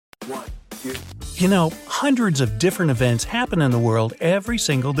You know, hundreds of different events happen in the world every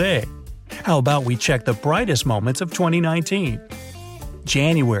single day. How about we check the brightest moments of 2019?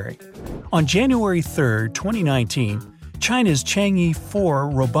 January. On January 3, 2019, China's Chang'e 4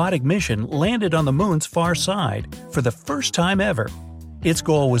 robotic mission landed on the moon's far side for the first time ever. Its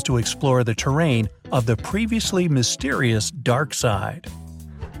goal was to explore the terrain of the previously mysterious dark side.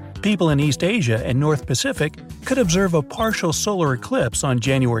 People in East Asia and North Pacific could observe a partial solar eclipse on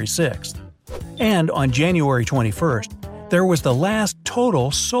January 6th. And on January 21st, there was the last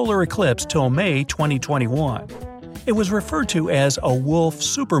total solar eclipse till May 2021. It was referred to as a wolf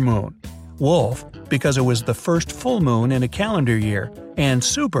supermoon. Wolf because it was the first full moon in a calendar year, and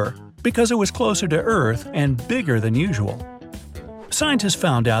super because it was closer to Earth and bigger than usual. Scientists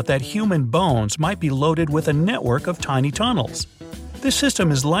found out that human bones might be loaded with a network of tiny tunnels. This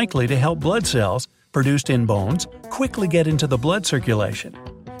system is likely to help blood cells, produced in bones, quickly get into the blood circulation.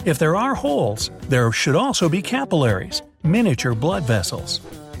 If there are holes, there should also be capillaries, miniature blood vessels.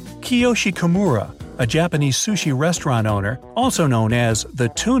 Kiyoshi Kimura, a Japanese sushi restaurant owner, also known as the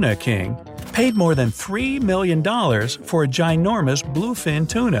Tuna King, paid more than $3 million for a ginormous bluefin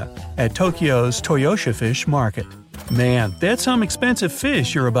tuna at Tokyo's Toyosha Fish Market. Man, that's some expensive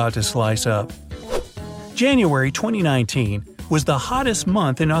fish you're about to slice up. January 2019 was the hottest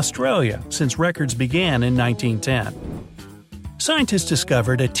month in Australia since records began in 1910. Scientists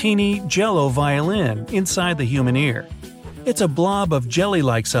discovered a teeny jello violin inside the human ear. It's a blob of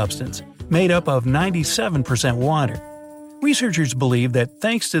jelly-like substance made up of 97% water. Researchers believe that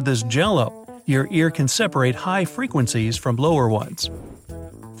thanks to this jello, your ear can separate high frequencies from lower ones.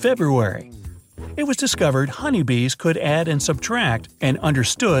 February. It was discovered honeybees could add and subtract and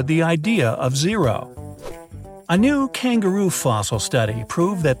understood the idea of zero. A new kangaroo fossil study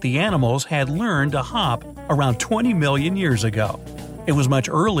proved that the animals had learned to hop around 20 million years ago. It was much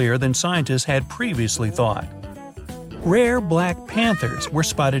earlier than scientists had previously thought. Rare black panthers were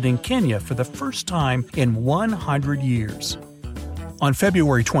spotted in Kenya for the first time in 100 years. On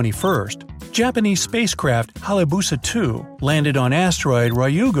February 21st, Japanese spacecraft Hayabusa 2 landed on asteroid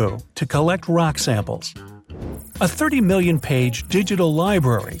Ryugu to collect rock samples. A 30 million-page digital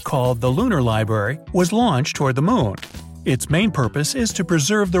library called the Lunar Library was launched toward the moon. Its main purpose is to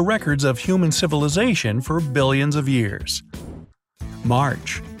preserve the records of human civilization for billions of years.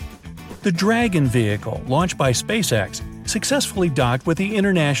 March. The Dragon vehicle, launched by SpaceX, successfully docked with the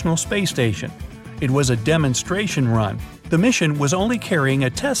International Space Station. It was a demonstration run. The mission was only carrying a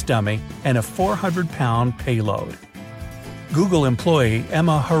test dummy and a 400-pound payload. Google employee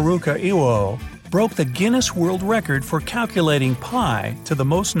Emma Haruka Iwao broke the Guinness World Record for calculating pi to the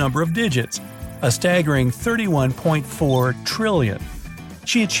most number of digits, a staggering 31.4 trillion.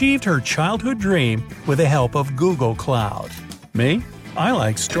 She achieved her childhood dream with the help of Google Cloud. Me? I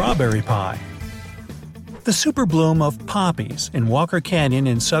like strawberry pie. The superbloom of poppies in Walker Canyon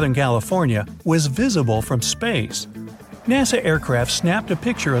in Southern California was visible from space. NASA aircraft snapped a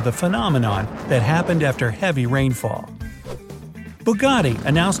picture of the phenomenon that happened after heavy rainfall. Bugatti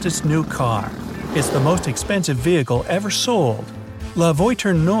announced its new car. It's the most expensive vehicle ever sold. La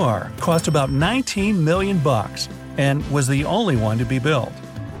Voiture Noire cost about $19 million and was the only one to be built.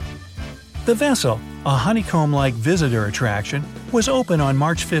 The Vessel, a honeycomb-like visitor attraction, was open on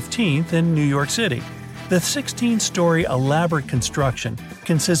March 15th in New York City. The 16-story elaborate construction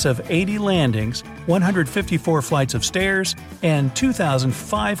consists of 80 landings, 154 flights of stairs, and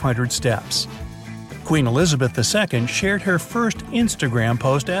 2,500 steps. Queen Elizabeth II shared her first Instagram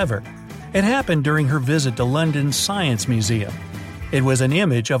post ever. It happened during her visit to London's Science Museum. It was an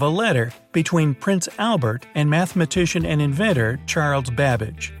image of a letter between Prince Albert and mathematician and inventor Charles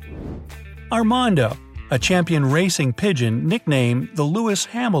Babbage. Armando, a champion racing pigeon nicknamed the Lewis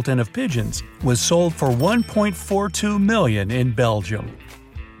Hamilton of pigeons, was sold for $1.42 million in Belgium.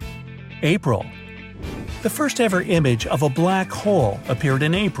 April. The first ever image of a black hole appeared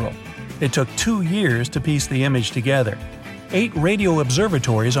in April. It took 2 years to piece the image together. 8 radio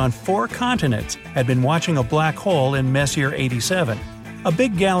observatories on 4 continents had been watching a black hole in Messier 87, a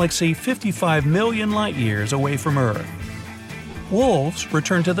big galaxy 55 million light-years away from Earth. Wolves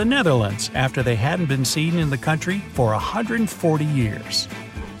returned to the Netherlands after they hadn't been seen in the country for 140 years.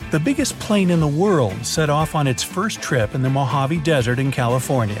 The biggest plane in the world set off on its first trip in the Mojave Desert in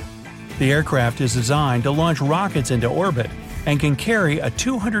California. The aircraft is designed to launch rockets into orbit and can carry a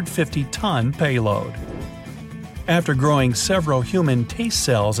 250-ton payload. After growing several human taste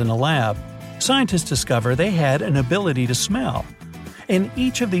cells in a lab, scientists discovered they had an ability to smell. In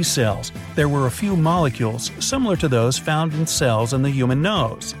each of these cells, there were a few molecules similar to those found in cells in the human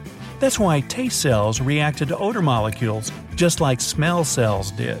nose. That's why taste cells reacted to odor molecules just like smell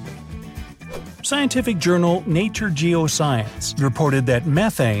cells did. Scientific journal Nature Geoscience reported that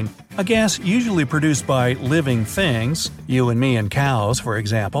methane, a gas usually produced by living things, you and me and cows for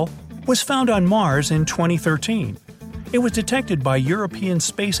example, was found on Mars in 2013. It was detected by European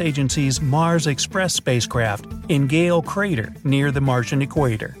Space Agency's Mars Express spacecraft in Gale Crater near the Martian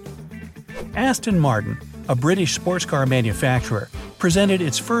equator. Aston Martin, a British sports car manufacturer, presented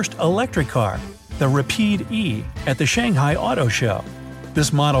its first electric car, the Rapide E, at the Shanghai Auto Show.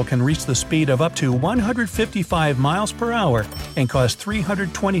 This model can reach the speed of up to 155 miles per hour and cost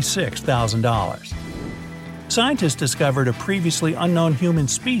 $326,000. Scientists discovered a previously unknown human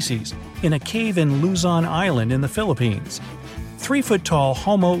species in a cave in Luzon Island in the Philippines. 3-foot-tall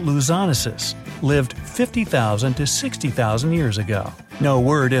Homo luzonensis lived 50,000 to 60,000 years ago. No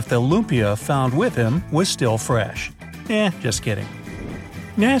word if the lumpia found with him was still fresh. Just kidding.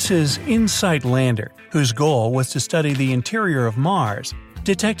 NASA's InSight lander, whose goal was to study the interior of Mars,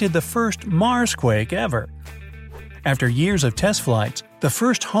 detected the first Marsquake ever. After years of test flights, the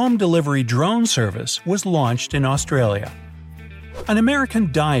first home delivery drone service was launched in Australia. An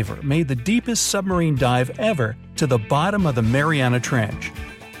American diver made the deepest submarine dive ever to the bottom of the Mariana Trench.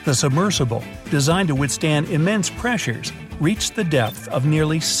 The submersible, designed to withstand immense pressures, reached the depth of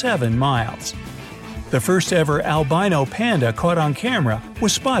nearly 7 miles. The first ever albino panda caught on camera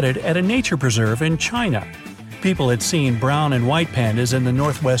was spotted at a nature preserve in China. People had seen brown and white pandas in the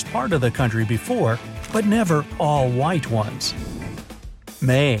northwest part of the country before, but never all white ones.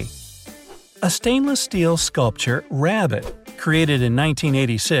 May. A stainless steel sculpture, Rabbit, created in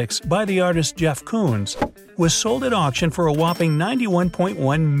 1986 by the artist Jeff Koons, was sold at auction for a whopping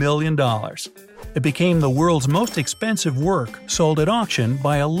 $91.1 million. It became the world's most expensive work sold at auction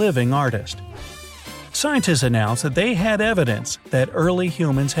by a living artist. Scientists announced that they had evidence that early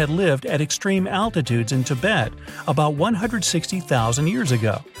humans had lived at extreme altitudes in Tibet about 160,000 years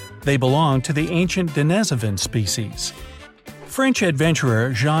ago. They belonged to the ancient Denisovan species. French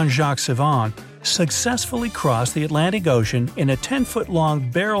adventurer Jean-Jacques Savant successfully crossed the Atlantic Ocean in a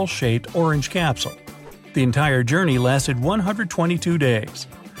 10-foot-long barrel-shaped orange capsule. The entire journey lasted 122 days.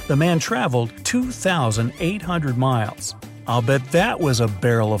 The man traveled 2,800 miles. I'll bet that was a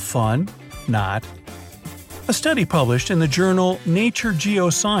barrel of fun. Not. A study published in the journal Nature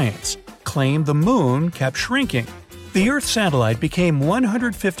Geoscience claimed the Moon kept shrinking. The Earth satellite became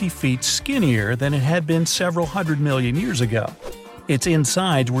 150 feet skinnier than it had been several hundred million years ago. Its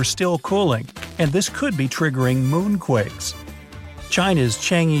insides were still cooling, and this could be triggering moonquakes. China's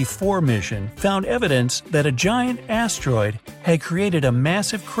Chang'e 4 mission found evidence that a giant asteroid had created a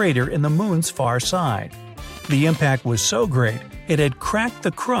massive crater in the Moon's far side. The impact was so great, it had cracked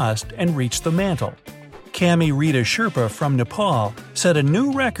the crust and reached the mantle. Cami Rita Sherpa from Nepal set a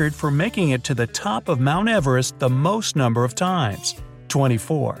new record for making it to the top of Mount Everest the most number of times,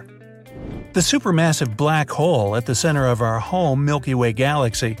 24. The supermassive black hole at the center of our home Milky Way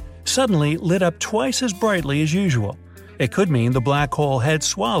galaxy suddenly lit up twice as brightly as usual. It could mean the black hole had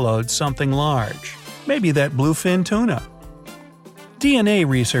swallowed something large, maybe that bluefin tuna. DNA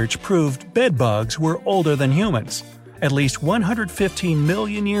research proved bedbugs were older than humans. At least 115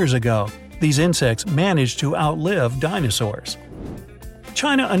 million years ago, these insects managed to outlive dinosaurs.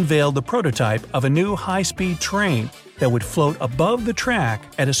 China unveiled the prototype of a new high-speed train that would float above the track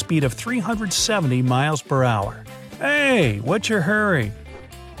at a speed of 370 miles per hour. Hey, what's your hurry?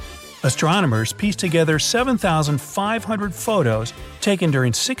 Astronomers pieced together 7,500 photos taken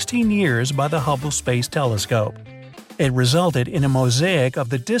during 16 years by the Hubble Space Telescope. It resulted in a mosaic of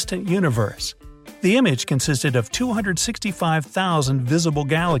the distant universe. The image consisted of 265,000 visible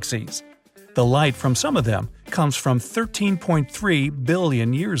galaxies. The light from some of them comes from 13.3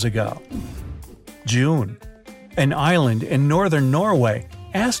 billion years ago. June. An island in northern Norway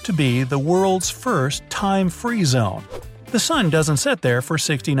asked to be the world's first time-free zone. The sun doesn't set there for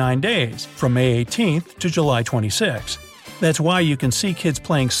 69 days, from May 18th to July 26th. That's why you can see kids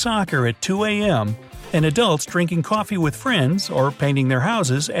playing soccer at 2 a.m. and adults drinking coffee with friends or painting their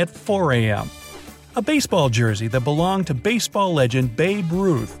houses at 4 a.m. A baseball jersey that belonged to baseball legend Babe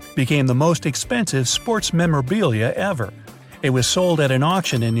Ruth became the most expensive sports memorabilia ever. It was sold at an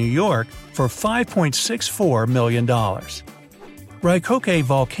auction in New York for $5.64 million. Raikoke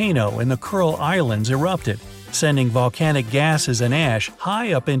volcano in the Kuril Islands erupted, sending volcanic gases and ash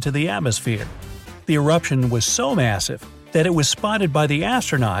high up into the atmosphere. The eruption was so massive that it was spotted by the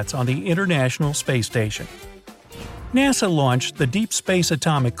astronauts on the International Space Station. NASA launched the Deep Space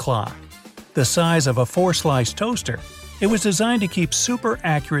Atomic Clock. The size of a 4-slice toaster, it was designed to keep super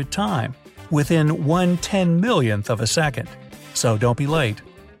accurate time, within 1/10,000th of a second. So don't be late.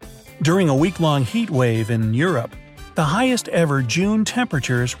 During a week-long heat wave in Europe, The highest ever June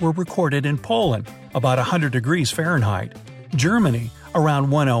temperatures were recorded in Poland, about 100 degrees Fahrenheit, Germany,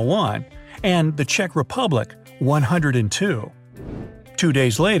 around 101, and the Czech Republic, 102. 2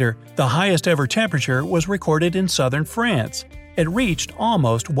 days later, the highest ever temperature was recorded in southern France. It reached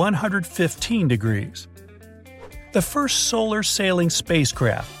almost 115 degrees. The first solar sailing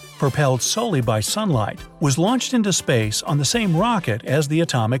spacecraft, propelled solely by sunlight, was launched into space on the same rocket as the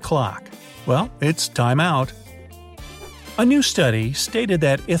atomic clock. Well, it's time out. A new study stated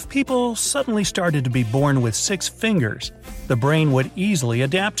that if people suddenly started to be born with 6 fingers, the brain would easily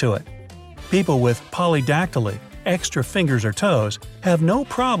adapt to it. People with polydactyly, extra fingers or toes, have no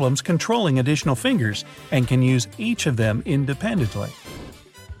problems controlling additional fingers and can use each of them independently.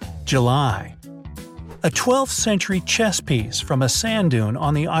 July. A 12th century chess piece from a sand dune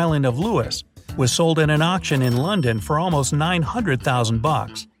on the island of Lewis was sold at an auction in London for almost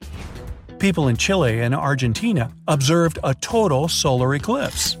 $900,000. People in Chile and Argentina observed a total solar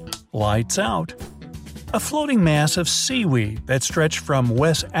eclipse. Lights out. A floating mass of seaweed that stretched from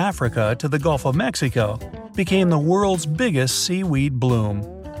West Africa to the Gulf of Mexico became the world's biggest seaweed bloom.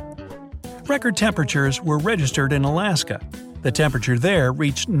 Record temperatures were registered in Alaska. The temperature there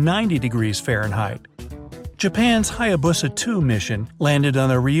reached 90 degrees Fahrenheit. Japan's Hayabusa 2 mission landed on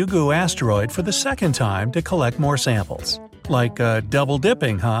the Ryugu asteroid for the second time to collect more samples. Like double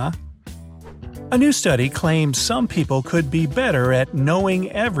dipping, huh? A new study claimed some people could be better at knowing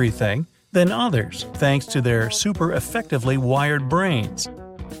everything than others thanks to their super effectively wired brains.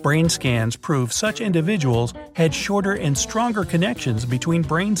 Brain scans prove such individuals had shorter and stronger connections between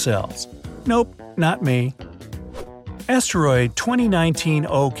brain cells. Nope, not me. Asteroid 2019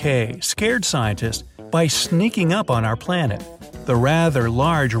 OK scared scientists by sneaking up on our planet. The rather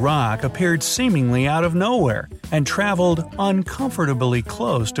large rock appeared seemingly out of nowhere and traveled uncomfortably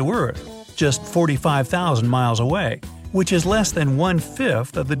close to Earth, just 45,000 miles away, which is less than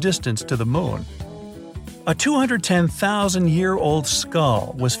 1/5 of the distance to the Moon. A 210,000-year-old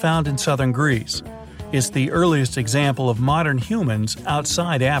skull was found in southern Greece. It's the earliest example of modern humans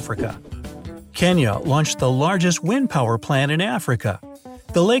outside Africa. Kenya launched the largest wind power plant in Africa.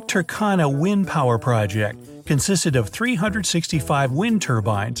 The Lake Turkana Wind Power Project consisted of 365 wind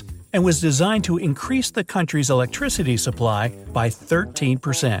turbines and was designed to increase the country's electricity supply by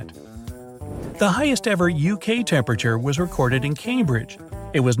 13%. The highest ever UK temperature was recorded in Cambridge.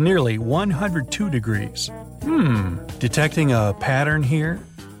 It was nearly 102 degrees. Detecting a pattern here?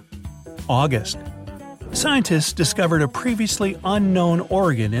 August. Scientists discovered a previously unknown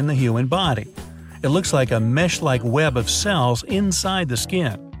organ in the human body. It looks like a mesh-like web of cells inside the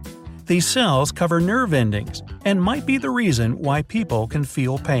skin. These cells cover nerve endings and might be the reason why people can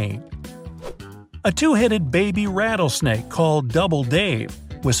feel pain. A 2-headed baby rattlesnake called Double Dave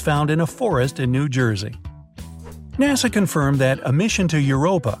was found in a forest in New Jersey. NASA confirmed that a mission to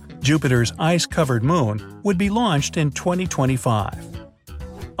Europa, Jupiter's ice-covered moon, would be launched in 2025.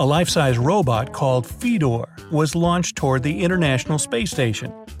 A life-size robot called Fedor was launched toward the International Space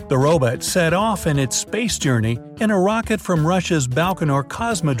Station. The robot set off in its space journey in a rocket from Russia's Baikonur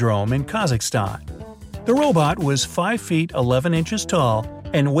Cosmodrome in Kazakhstan. The robot was 5 feet 11 inches tall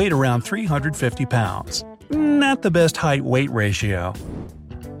and weighed around 350 pounds. Not the best height-weight ratio.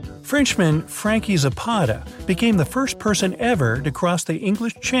 Frenchman Frankie Zapata became the first person ever to cross the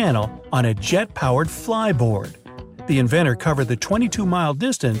English Channel on a jet-powered flyboard. The inventor covered the 22-mile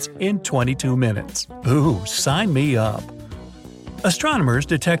distance in 22 minutes. Ooh, sign me up. Astronomers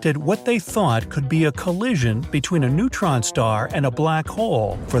detected what they thought could be a collision between a neutron star and a black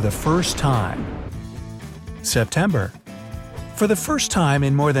hole for the first time. September. For the first time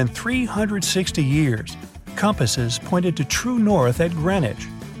in more than 360 years, compasses pointed to true north at Greenwich.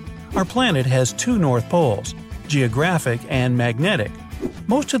 Our planet has 2 north poles, geographic and magnetic.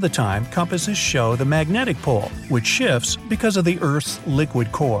 Most of the time, compasses show the magnetic pole, which shifts because of the Earth's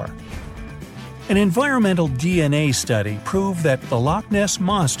liquid core. An environmental DNA study proved that the Loch Ness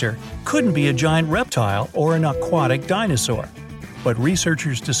Monster couldn't be a giant reptile or an aquatic dinosaur. But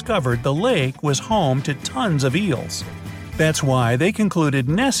researchers discovered the lake was home to tons of eels. That's why they concluded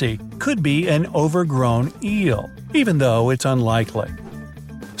Nessie could be an overgrown eel, even though it's unlikely.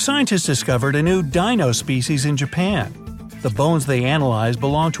 Scientists discovered a new dino species in Japan. The bones they analyzed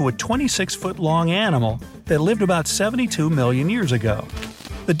belong to a 26-foot-long animal that lived about 72 million years ago.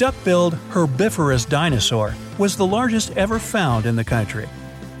 The duck-billed herbivorous dinosaur was the largest ever found in the country.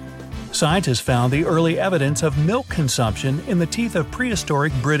 Scientists found the early evidence of milk consumption in the teeth of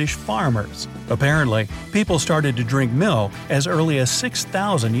prehistoric British farmers. Apparently, people started to drink milk as early as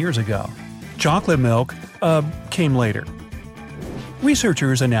 6,000 years ago. Chocolate milk, came later.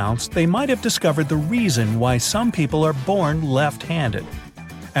 Researchers announced they might have discovered the reason why some people are born left-handed.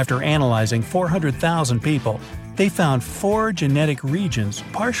 After analyzing 400,000 people, they found 4 genetic regions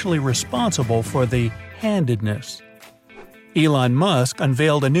partially responsible for the handedness. Elon Musk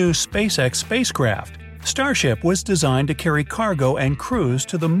unveiled a new SpaceX spacecraft. Starship was designed to carry cargo and crews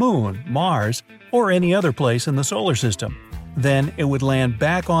to the Moon, Mars, or any other place in the solar system. Then it would land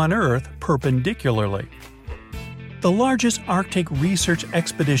back on Earth perpendicularly. The largest Arctic research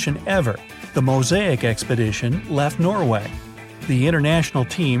expedition ever, the Mosaic expedition, left Norway. The international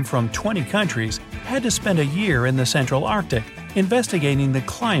team from 20 countries had to spend a year in the central Arctic investigating the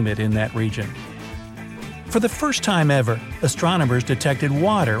climate in that region. For the first time ever, astronomers detected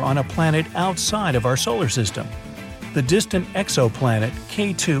water on a planet outside of our solar system. The distant exoplanet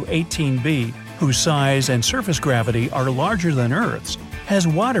K2-18b, whose size and surface gravity are larger than Earth's, has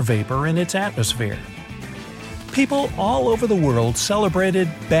water vapor in its atmosphere. People all over the world celebrated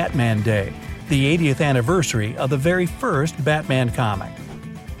Batman Day, the 80th anniversary of the very first Batman comic.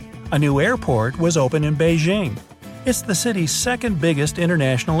 A new airport was opened in Beijing. It's the city's second biggest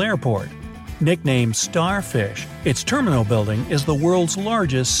international airport. Nicknamed Starfish, its terminal building is the world's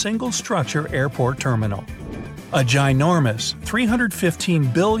largest single-structure airport terminal. A ginormous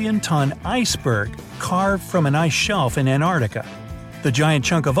 315 billion-ton iceberg carved from an ice shelf in Antarctica. The giant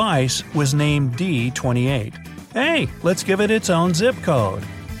chunk of ice was named D28. Hey, let's give it its own zip code.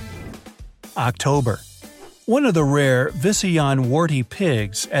 October. One of the rare Visayan warty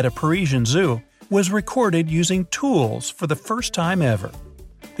pigs at a Parisian zoo was recorded using tools for the first time ever.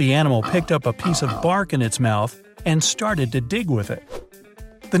 The animal picked up a piece of bark in its mouth and started to dig with it.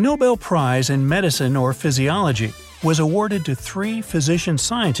 The Nobel Prize in Medicine or Physiology was awarded to 3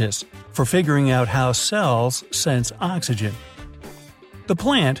 physician-scientists for figuring out how cells sense oxygen. The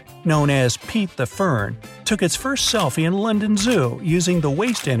plant, known as Pete the Fern, took its first selfie in London Zoo using the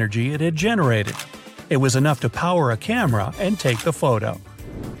waste energy it had generated. It was enough to power a camera and take the photo.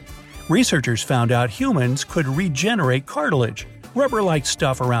 Researchers found out humans could regenerate cartilage, rubber-like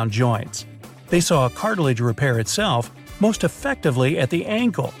stuff around joints. They saw cartilage repair itself most effectively at the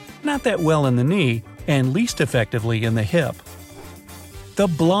ankle, not that well in the knee, and least effectively in the hip. The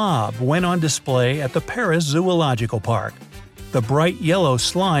blob went on display at the Paris Zoological Park. The bright yellow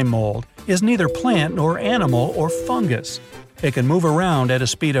slime mold is neither plant nor animal or fungus. It can move around at a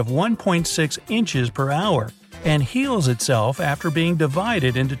speed of 1.6 inches per hour and heals itself after being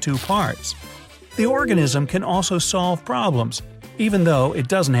divided into 2 parts. The organism can also solve problems, even though it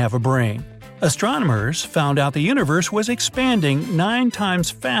doesn't have a brain. Astronomers found out the universe was expanding 9 times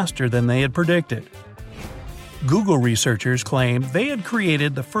faster than they had predicted. Google researchers claimed they had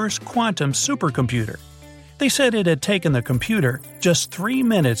created the first quantum supercomputer. They said it had taken the computer just 3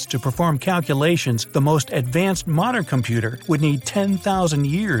 minutes to perform calculations the most advanced modern computer would need 10,000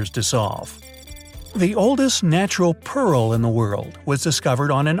 years to solve. The oldest natural pearl in the world was discovered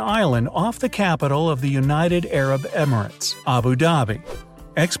on an island off the capital of the United Arab Emirates, Abu Dhabi.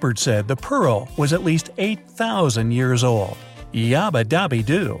 Experts said the pearl was at least 8,000 years old. Yabba dabby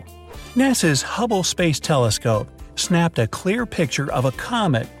doo. NASA's Hubble Space Telescope snapped a clear picture of a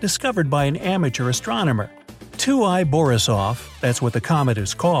comet discovered by an amateur astronomer. 2I Borisov, that's what the comet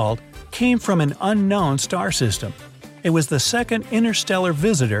is called, came from an unknown star system. It was the second interstellar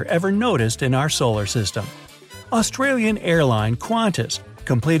visitor ever noticed in our solar system. Australian airline Qantas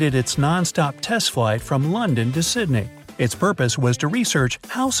completed its non-stop test flight from London to Sydney. Its purpose was to research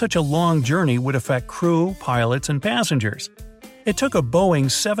how such a long journey would affect crew, pilots, and passengers. It took a Boeing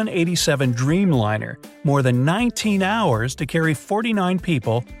 787 Dreamliner more than 19 hours to carry 49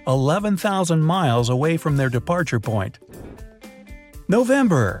 people 11,000 miles away from their departure point.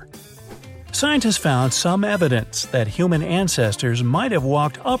 November. Scientists found some evidence that human ancestors might have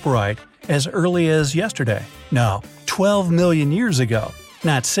walked upright as early as yesterday. No, 12 million years ago,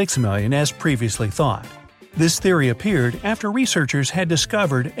 not 6 million as previously thought. This theory appeared after researchers had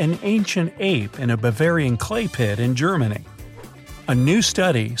discovered an ancient ape in a Bavarian clay pit in Germany. A new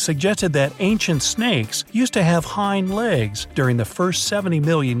study suggested that ancient snakes used to have hind legs during the first 70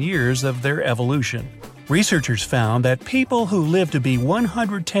 million years of their evolution. Researchers found that people who lived to be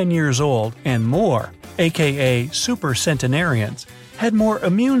 110 years old and more, aka supercentenarians, had more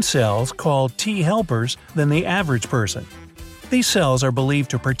immune cells called T helpers than the average person. These cells are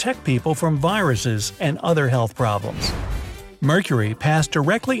believed to protect people from viruses and other health problems. Mercury passed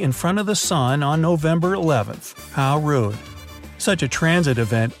directly in front of the Sun on November 11th. How rude. Such a transit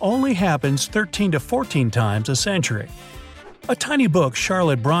event only happens 13 to 14 times a century. A tiny book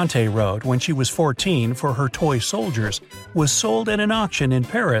Charlotte Bronte wrote when she was 14 for her toy soldiers was sold at an auction in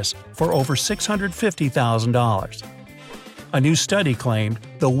Paris for over $650,000. A new study claimed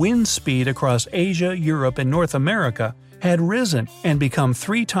the wind speed across Asia, Europe, and North America had risen and become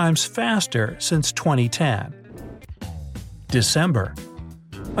 3 times faster since 2010. December.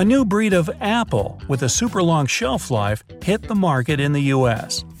 A new breed of apple with a super long shelf life hit the market in the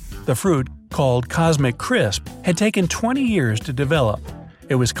US. The fruit, called Cosmic Crisp, had taken 20 years to develop.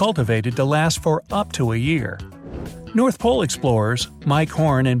 It was cultivated to last for up to a year. North Pole explorers Mike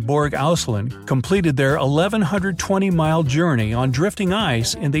Horn and Borg Ausland completed their 1,120-mile journey on drifting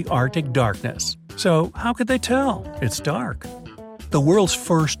ice in the Arctic darkness. So how could they tell? It's dark. The world's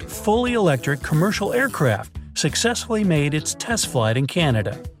first fully electric commercial aircraft successfully made its test flight in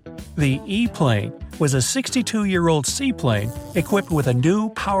Canada. The E-plane was a 62-year-old seaplane equipped with a new,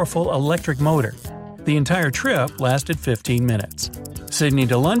 powerful electric motor. The entire trip lasted 15 minutes. Sydney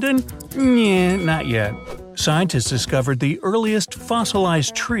to London? Not yet. Scientists discovered the earliest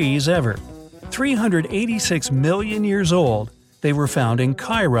fossilized trees ever. 386 million years old, they were found in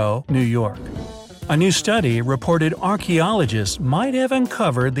Cairo, New York. A new study reported archaeologists might have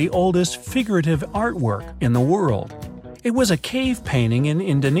uncovered the oldest figurative artwork in the world. It was a cave painting in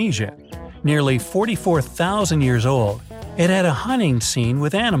Indonesia. Nearly 44,000 years old, it had a hunting scene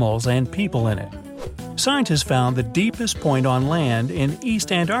with animals and people in it. Scientists found the deepest point on land in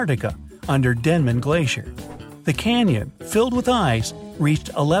East Antarctica, under Denman Glacier. The canyon, filled with ice, reached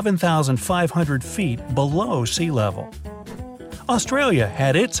 11,500 feet below sea level. Australia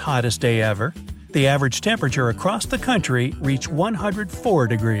had its hottest day ever. The average temperature across the country reached 104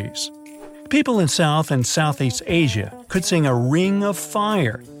 degrees. People in South and Southeast Asia could see a ring of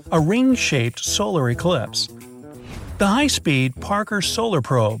fire, a ring-shaped solar eclipse. The high-speed Parker Solar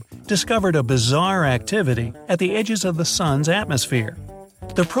Probe discovered a bizarre activity at the edges of the Sun's atmosphere.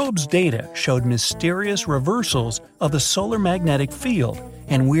 The probe's data showed mysterious reversals of the solar magnetic field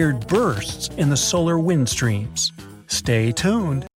and weird bursts in the solar wind streams. Stay tuned!